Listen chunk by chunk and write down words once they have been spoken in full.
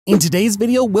In today's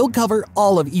video, we'll cover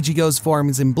all of Ichigo's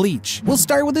forms in Bleach. We'll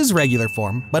start with his regular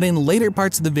form, but in later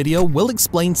parts of the video, we'll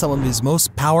explain some of his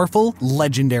most powerful,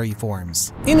 legendary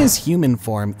forms. In his human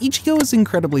form, Ichigo is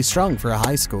incredibly strong for a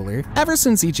high schooler. Ever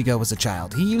since Ichigo was a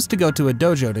child, he used to go to a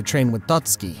dojo to train with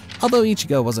Totsuki. Although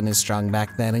Ichigo wasn't as strong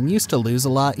back then and used to lose a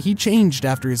lot, he changed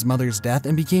after his mother's death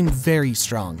and became very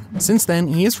strong. Since then,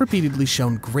 he has repeatedly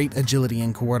shown great agility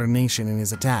and coordination in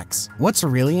his attacks. What's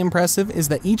really impressive is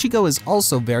that Ichigo is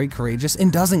also very courageous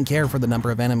and doesn't care for the number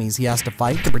of enemies he has to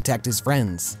fight to protect his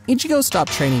friends. Ichigo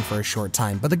stopped training for a short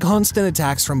time, but the constant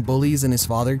attacks from bullies and his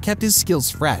father kept his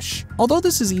skills fresh. Although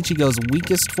this is Ichigo's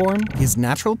weakest form, his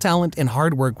natural talent and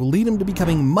hard work will lead him to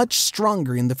becoming much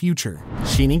stronger in the future.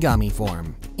 Shinigami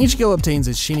form. Ichigo obtains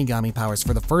his Shinigami powers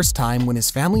for the first time when his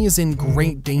family is in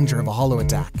great danger of a hollow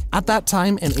attack. At that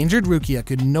time, an injured Rukia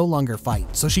could no longer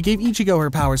fight, so she gave Ichigo her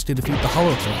powers to defeat the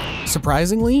hollow threat.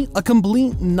 Surprisingly, a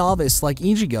complete novice like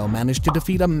Ichigo managed to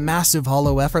defeat a massive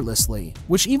hollow effortlessly,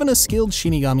 which even a skilled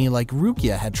Shinigami like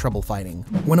Rukia had trouble fighting.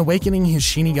 When awakening his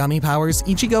Shinigami powers,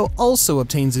 Ichigo also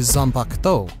obtains his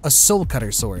𝗲𝗲𝗏𝗏𝗏, a soul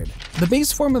cutter sword. The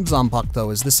base form of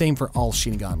𝗲𝗲𝗏𝗏 is the same for all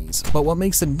Shinigamis, but what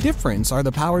makes a difference are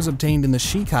the powers obtained in the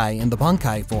Shikai and the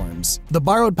Bankai forms. The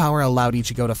borrowed power allowed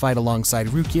Ichigo to fight alongside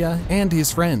Rukia and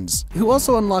his friends, who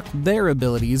also unlocked their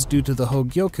abilities due to the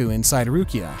Hogyoku inside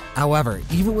Rukia. However,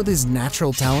 even with his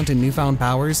natural talent and newfound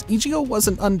powers, Ichigo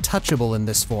wasn't untouchable in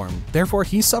this form. Therefore,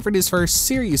 he suffered his first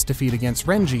serious defeat against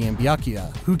Renji and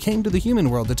Byakuya, who came to the human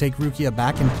world to take Rukia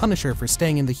back and punish her for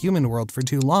staying in the human world for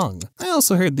too long. I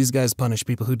also heard these guys punish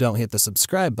people who don't hit the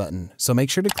subscribe button, so make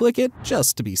sure to click it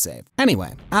just to be safe.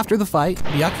 Anyway, after the fight,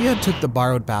 Byakuya took the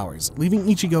borrowed powers, leaving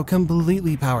Ichigo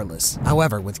completely powerless.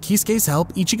 However, with Kisuke's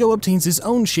help, Ichigo obtains his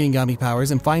own Shinigami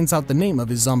powers and finds out the name of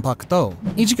his 𝗲𝗲𝗏𝗏𝗏.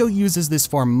 Ichigo uses this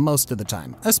form most of the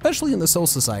time, especially in the Soul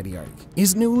Society arc.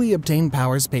 His newly obtained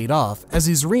powers paid off, as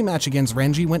his rematch against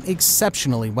Renji went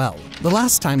exceptionally well. The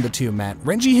last time the two met,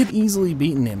 Renji had easily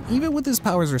beaten him, even with his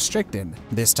powers restricted.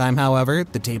 This time, however,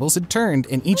 the tables had turned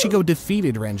and Ichigo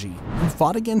defeated Renji, who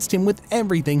fought against him with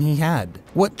everything he had.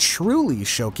 What truly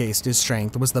showcased his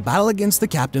strength was the battle against the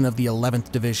captain of the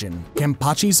 11th Division,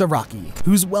 Kenpachi Zaraki,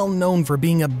 who's well known for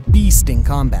being a beast in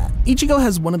combat. Ichigo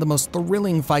has one of the most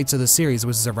thrilling fights of the series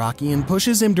with Zaraki and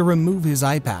pushes him to remove his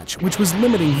eye patch, which was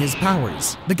limiting his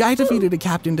powers. The guy defeated a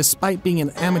captain despite being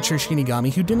an amateur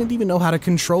Shinigami who didn't even know how to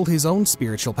control his own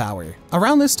spiritual power.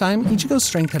 Around this time, Ichigo's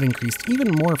strength had increased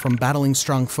even more from battling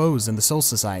strong foes in the Soul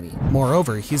Society.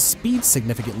 Moreover, his speed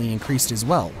significantly increased as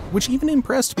well, which even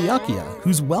impressed Byakuya,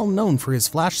 who's well known for his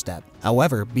flash step.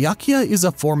 However, Byakuya is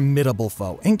a formidable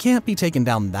foe and can't be taken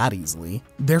down that easily.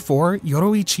 Therefore,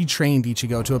 Yoroichi trained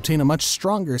Ichigo to obtain a much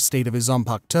stronger state of his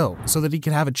𝗲𝗲𝗏𝗏𝗏 so that he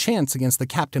could have a chance against the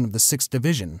captain of the 6th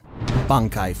Division.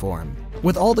 Bankai form.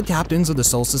 With all the captains of the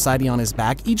Soul Society on his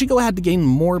back, Ichigo had to gain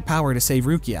more power to save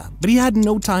Rukia, but he had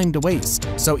no time to waste.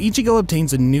 So Ichigo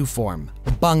obtains a new form,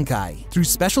 Bankai, through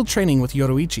special training with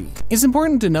Yoroichi. It's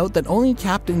important to note that only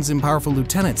captains and powerful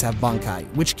lieutenants have Bankai,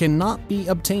 which cannot be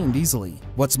obtained easily.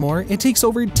 What's more, it takes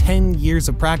over 10 years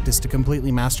of practice to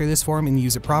completely master this form and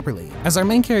use it properly. As our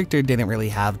main character didn't really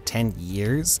have 10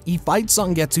 years, he fights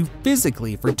Zangetsu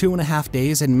physically for 2.5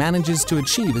 days and manages to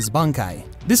achieve his Bankai.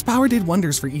 This power did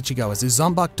wonders for Ichigo as his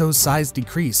𝗲𝗲𝗏𝗏's size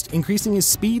decreased, increasing his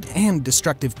speed and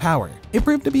destructive power. It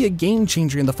proved to be a game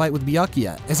changer in the fight with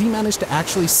Byakuya, as he managed to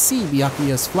actually see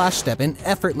Byakuya's flash step and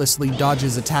effortlessly dodge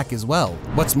his attack as well.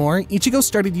 What's more, Ichigo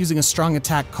started using a strong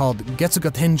attack called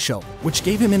Getsuga Tensho, which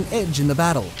gave him an edge in the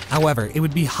battle. However, it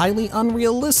would be highly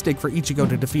unrealistic for Ichigo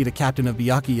to defeat a captain of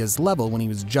Byakuya's level when he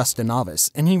was just a novice,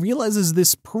 and he realizes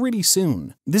this pretty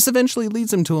soon. This eventually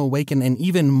leads him to awaken an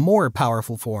even more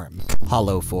powerful form,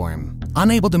 Hollow form.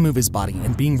 Unable to move his body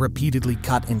and being repeatedly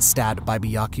cut and stabbed by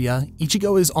Byakuya,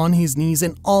 Ichigo is on his knees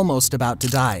and almost about to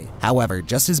die. However,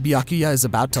 just as Byakuya is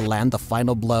about to land the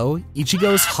final blow,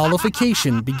 Ichigo's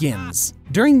hollowification begins.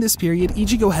 During this period,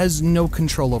 Ichigo has no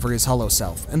control over his hollow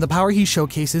self, and the power he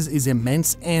showcases is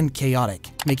immense and chaotic,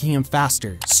 making him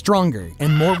faster, stronger,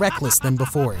 and more reckless than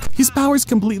before. His powers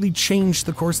completely changed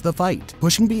the course of the fight,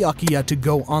 pushing Byakuya to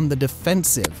go on the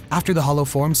defensive. After the hollow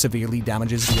form severely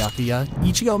damages Byakuya,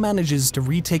 Ichigo manages to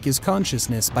retake his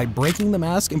consciousness by breaking the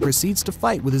mask and proceeds to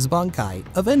fight with his Bankai,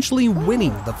 eventually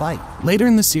winning the fight. Later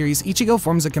in the series, Ichigo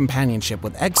forms a companionship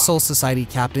with ex-Soul Society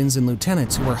captains and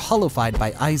lieutenants who are hollowified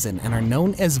by Aizen and are known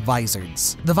as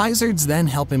𝗲𝗍𝒻𝒻s. The 𝗲𝗍𝒻𝒻s then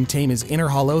help him tame his inner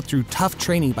hollow through tough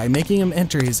training by making him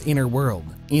enter his inner world.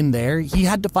 In there, he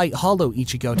had to fight Hollow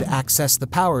Ichigo to access the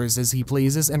powers as he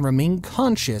pleases and remain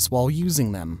conscious while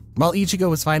using them. While Ichigo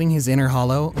was fighting his inner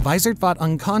Hollow, Vizard fought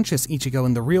unconscious Ichigo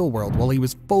in the real world while he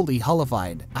was fully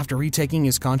hollowified. After retaking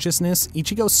his consciousness,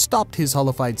 Ichigo stopped his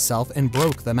hollowified self and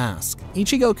broke the mask.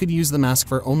 Ichigo could use the mask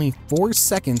for only 4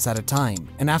 seconds at a time,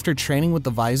 and after training with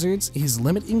the Vizards, his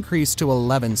limit increased to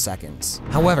 11 seconds.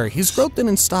 However, his growth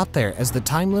didn't stop there, as the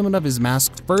time limit of his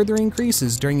mask further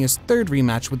increases during his third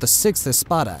rematch with the 6th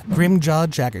𝗲𝗲, Grimjaw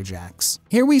Jaggerjax.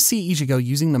 Here we see Ichigo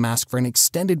using the mask for an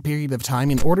extended period of time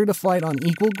in order to fight on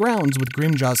equal grounds with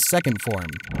Grimjaw's second form,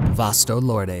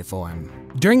 𝗲𝗲 form.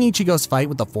 During Ichigo's fight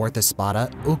with the 4th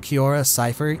𝗲𝗲, Ulquiorra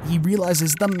Cypher, he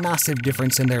realizes the massive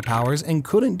difference in their powers and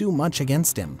couldn't do much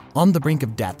against him. On the brink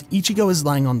of death, Ichigo is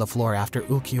lying on the floor after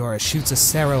Ulquiorra shoots a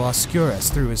Cerro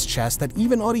Oscurus through his chest that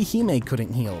even Orihime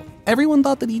couldn't heal. Everyone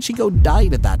thought that Ichigo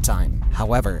died at that time.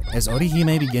 However, as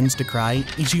Orihime begins to cry,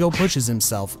 Ichigo pushes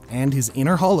himself, and his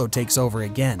inner hollow takes over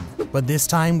again, but this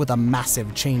time with a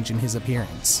massive change in his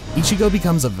appearance. Ichigo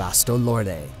becomes a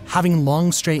𝗲𝗲, having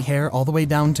long straight hair all the way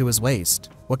down to his waist.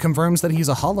 What confirms that he's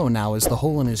a hollow now is the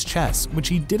hole in his chest, which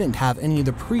he didn't have any of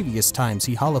the previous times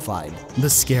he hollowified. The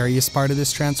scariest part of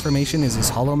this transformation is his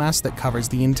hollow mask that covers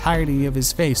the entirety of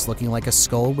his face, looking like a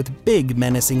skull with big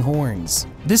menacing horns.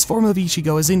 This form of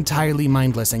Ichigo is entirely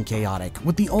mindless and chaotic,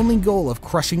 with the only goal of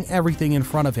crushing everything in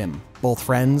front of him, both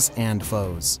friends and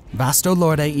foes.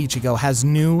 𝗲𝗲 Ichigo has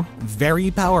new,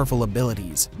 very powerful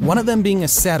abilities, one of them being a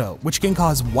Cerro, which can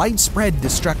cause widespread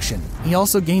destruction. He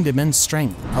also gained immense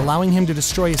strength, allowing him to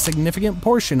destroy a significant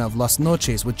portion of Las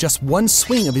Noches with just one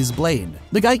swing of his blade.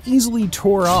 The guy easily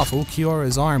tore off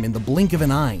Ulquiorra's arm in the blink of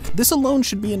an eye. This alone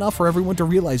should be enough for everyone to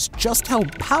realize just how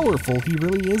powerful he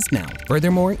really is now.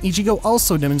 Furthermore, Ichigo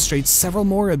also demonstrates several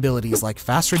more abilities like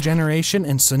fast regeneration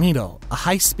and Sonido, a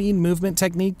high-speed movement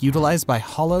technique utilized by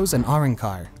Hollows and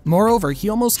Arrancar. Moreover, he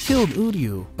almost killed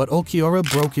Uryu, but Ulquiorra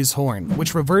broke his horn,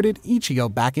 which reverted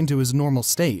Ichigo back into his normal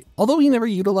state. Although he never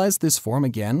utilized this form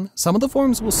again, some of the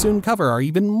forms we'll soon cover are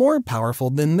even more powerful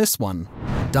than this one.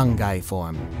 𝗲𝗲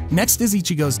form. Next is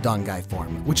Ichigo's 𝗲𝗲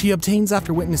form, which he obtains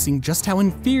after witnessing just how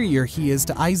inferior he is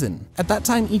to Aizen. At that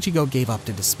time, Ichigo gave up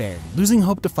to despair, losing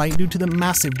hope to fight due to the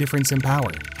massive difference in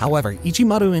power. However,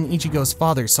 Ichimaru and Ichigo's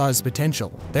father saw his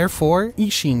potential. Therefore,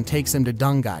 Isshin takes him to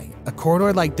𝗲𝗲, a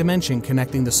corridor-like dimension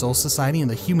connecting the Soul Society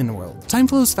and the human world. Time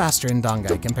flows faster in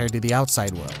𝗲𝗲 compared to the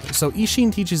outside world, so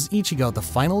Isshin teaches Ichigo the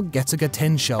final 𝐿𝐵𝐻𝐵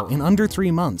Tensho in under 3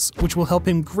 months, which will help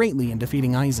him greatly in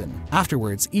defeating Aizen.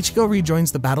 Afterwards, Ichigo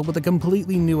rejoins the battle with a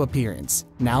completely new appearance,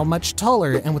 now much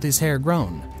taller and with his hair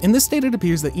grown. In this state, it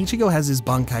appears that Ichigo has his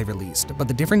Bankai released, but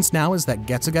the difference now is that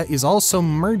𝗵𝗔𝗏 is also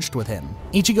merged with him.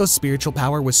 Ichigo's spiritual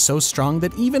power was so strong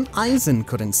that even Aizen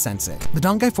couldn't sense it. The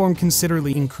𝗲𝗲 form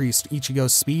considerably increased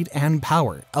Ichigo's speed and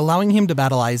power, allowing him to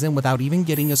battle Aizen without even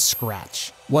getting a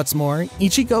scratch. What's more,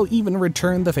 Ichigo even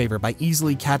returned the favor by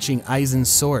easily catching Aizen's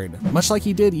sword, much like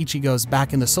he did Ichigo's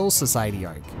back in the Soul Society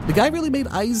arc. The guy really made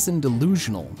Aizen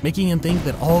delusional, making him think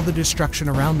that all the destruction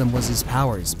around them was his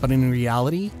powers, but in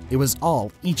reality, it was all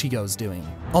Ichigo's doing.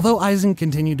 Although Aizen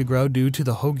continued to grow due to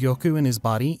the Hogyoku in his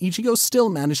body, Ichigo still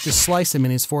managed to slice him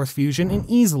in his 4th fusion and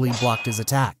easily blocked his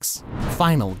attacks.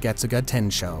 Final 𝗵𝗔𝗏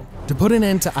Tensho. To put an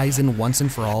end to Aizen once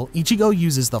and for all, Ichigo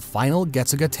uses the final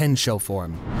𝗵𝗔𝗏 Tensho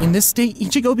form. In this state,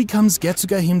 Ichigo becomes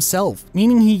𝗵𝗔𝗏 himself,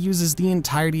 meaning he uses the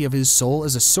entirety of his soul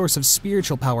as a source of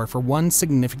spiritual power for one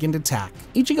significant attack.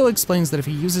 Ichigo explains that if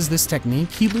he uses this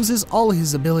technique, he loses all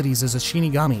his abilities as a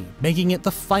Shinigami, making it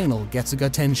the final 𝗵𝗔𝗏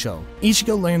Tensho.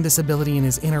 Ichigo learned this ability in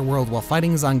his inner world while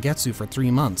fighting Zangetsu for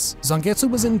 3 months. Zangetsu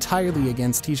was entirely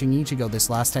against teaching Ichigo this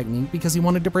last technique because he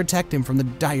wanted to protect him from the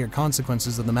dire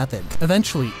consequences of the method.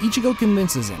 Eventually, Ichigo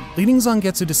convinces him, leading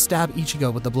Zangetsu to stab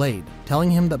Ichigo with the blade, telling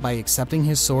him that by accepting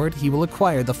his sword, he will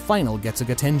acquire the final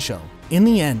𝗵𝗔𝗏 Tensho. In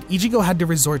the end, Ichigo had to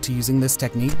resort to using this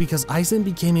technique because Aizen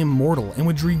became immortal and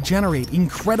would regenerate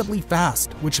incredibly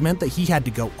fast, which meant that he had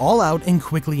to go all out and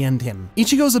quickly end him.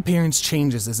 Ichigo's appearance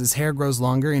changes as his hair grows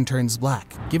longer and turns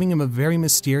black, giving him a very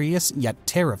mysterious yet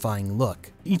terrifying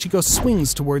look. Ichigo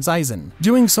swings towards Aizen.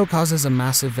 Doing so causes a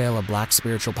massive veil of black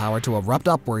spiritual power to erupt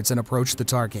upwards and approach the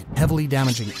target, heavily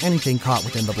damaging anything caught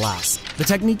within the blast. The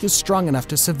technique is strong enough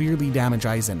to severely damage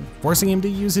Aizen, forcing him to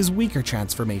use his weaker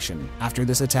transformation. After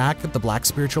this attack, the black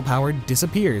spiritual power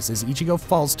disappears as Ichigo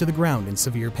falls to the ground in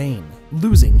severe pain,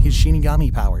 losing his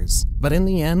Shinigami powers. But in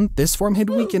the end, this form had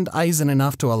weakened Aizen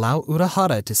enough to allow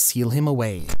Urahara to seal him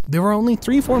away. There were only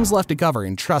 3 forms left to cover,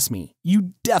 and trust me,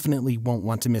 you definitely won't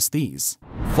want to miss these.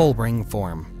 Fullbring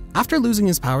form. After losing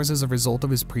his powers as a result of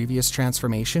his previous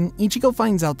transformation, Ichigo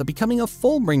finds out that becoming a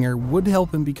Fullbringer would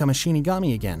help him become a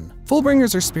Shinigami again.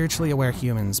 Fullbringers are spiritually aware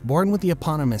humans born with the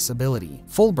eponymous ability,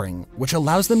 Fullbring, which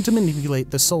allows them to manipulate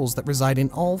the souls that reside in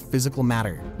all physical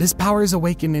matter. This power is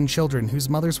awakened in children whose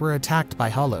mothers were attacked by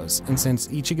hollows, and since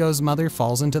Ichigo's mother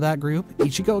falls into that group,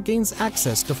 Ichigo gains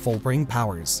access to Fullbring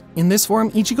powers. In this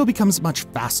form, Ichigo becomes much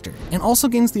faster, and also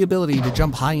gains the ability to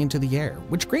jump high into the air,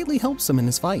 which greatly helps him in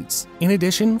his fights. In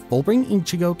addition, Fullbring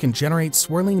Ichigo can generate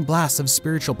swirling blasts of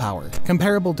spiritual power,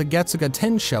 comparable to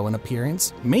𝐿𝐵𝐻𝐻 in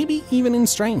appearance, maybe even in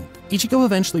strength. Ichigo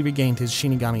eventually regained his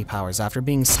Shinigami powers after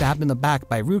being stabbed in the back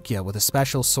by Rukia with a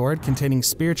special sword containing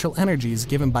spiritual energies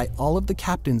given by all of the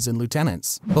captains and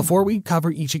lieutenants. Before we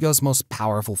cover Ichigo's most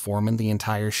powerful form in the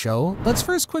entire show, let's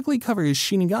first quickly cover his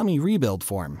Shinigami rebuild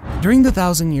form. During the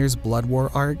 1,000 Years Blood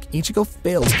War arc, Ichigo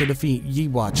fails to defeat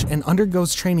𝗕𝗏 and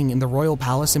undergoes training in the royal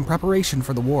palace in preparation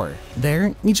for the war.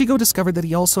 There, Ichigo discovered that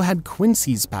he also had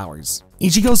𝐿𝐵𝐻𝐻𝐿 powers.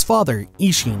 Ichigo's father,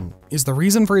 Isshin, is the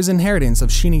reason for his inheritance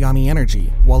of Shinigami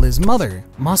energy, while his mother,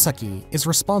 Masaki, is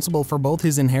responsible for both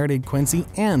his inherited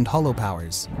𝐿𝐵𝐻𝐻 and hollow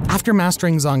powers. After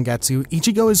mastering Zangetsu,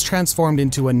 Ichigo is transformed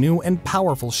into a new and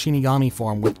powerful Shinigami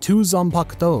form with two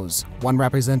Zanpakutos, one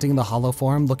representing the hollow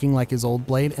form looking like his old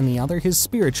blade and the other his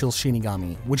spiritual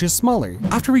Shinigami, which is smaller.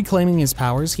 After reclaiming his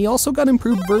powers, he also got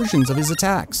improved versions of his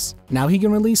attacks. Now he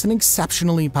can release an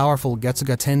exceptionally powerful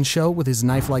𝐿𝐵𝐻𝐻𝐿 with his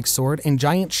knife-like sword and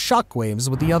giant shockwaves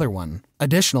with the other one.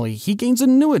 Additionally, he gains a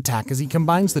new attack as he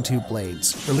combines the two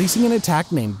blades, releasing an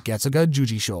attack named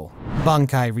𝐿𝐵𝐻𝗄𝐻.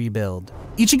 Bankai Rebuild.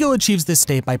 Ichigo achieves this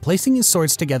state by placing his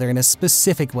swords together in a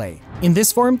specific way. In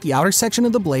this form, the outer section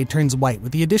of the blade turns white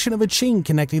with the addition of a chain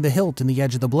connecting the hilt and the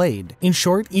edge of the blade. In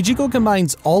short, Ichigo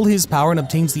combines all his power and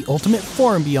obtains the ultimate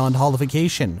form beyond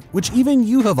holification, which even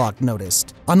𝐬𝐫𝐾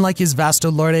noticed. Unlike his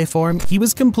Vasto Lorde form, he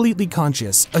was completely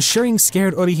conscious, assuring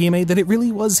scared Orihime that it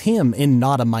really was him and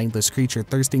not a mindless creature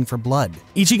thirsting for blood.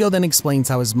 Ichigo then explains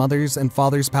how his mother's and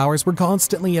father's powers were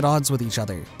constantly at odds with each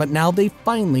other, but now they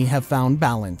finally have found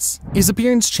balance. His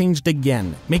appearance changed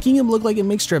again, making him look like a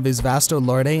mixture of his Vasto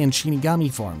Lorde and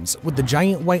Shinigami forms, with the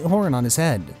giant white horn on his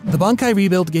head. The Bankai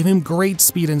rebuild gave him great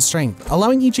speed and strength,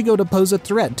 allowing Ichigo to pose a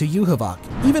threat to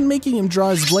𝐬𝐫𝐾, even making him draw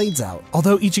his blades out.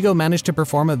 Although Ichigo managed to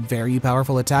perform a very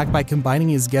powerful attack by combining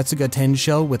his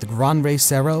𝐿𝐵𝐻𝗻𝐻𝐿 with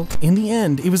𝐵𝐵𝐻𝗄𝐻, in the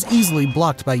end, it was easily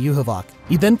blocked by 𝐬𝐫𝐾.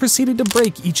 He then proceeded to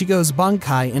break Ichigo's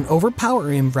Bankai and overpower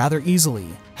him rather easily.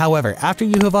 However, after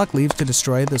𝐬𝐫𝐾 leaves to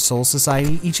destroy the Soul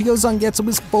Society, Ichigo's Zangetsu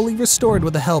was fully restored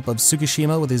with the help of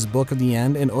Tsukishima with his Book of the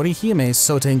End and Orihime's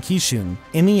Soten Kishun.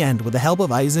 In the end, with the help of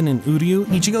Aizen and Uryu,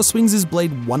 Ichigo swings his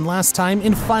blade one last time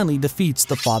and finally defeats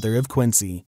the father of 𝐿𝐵𝐻𝗻𝐻𝐿.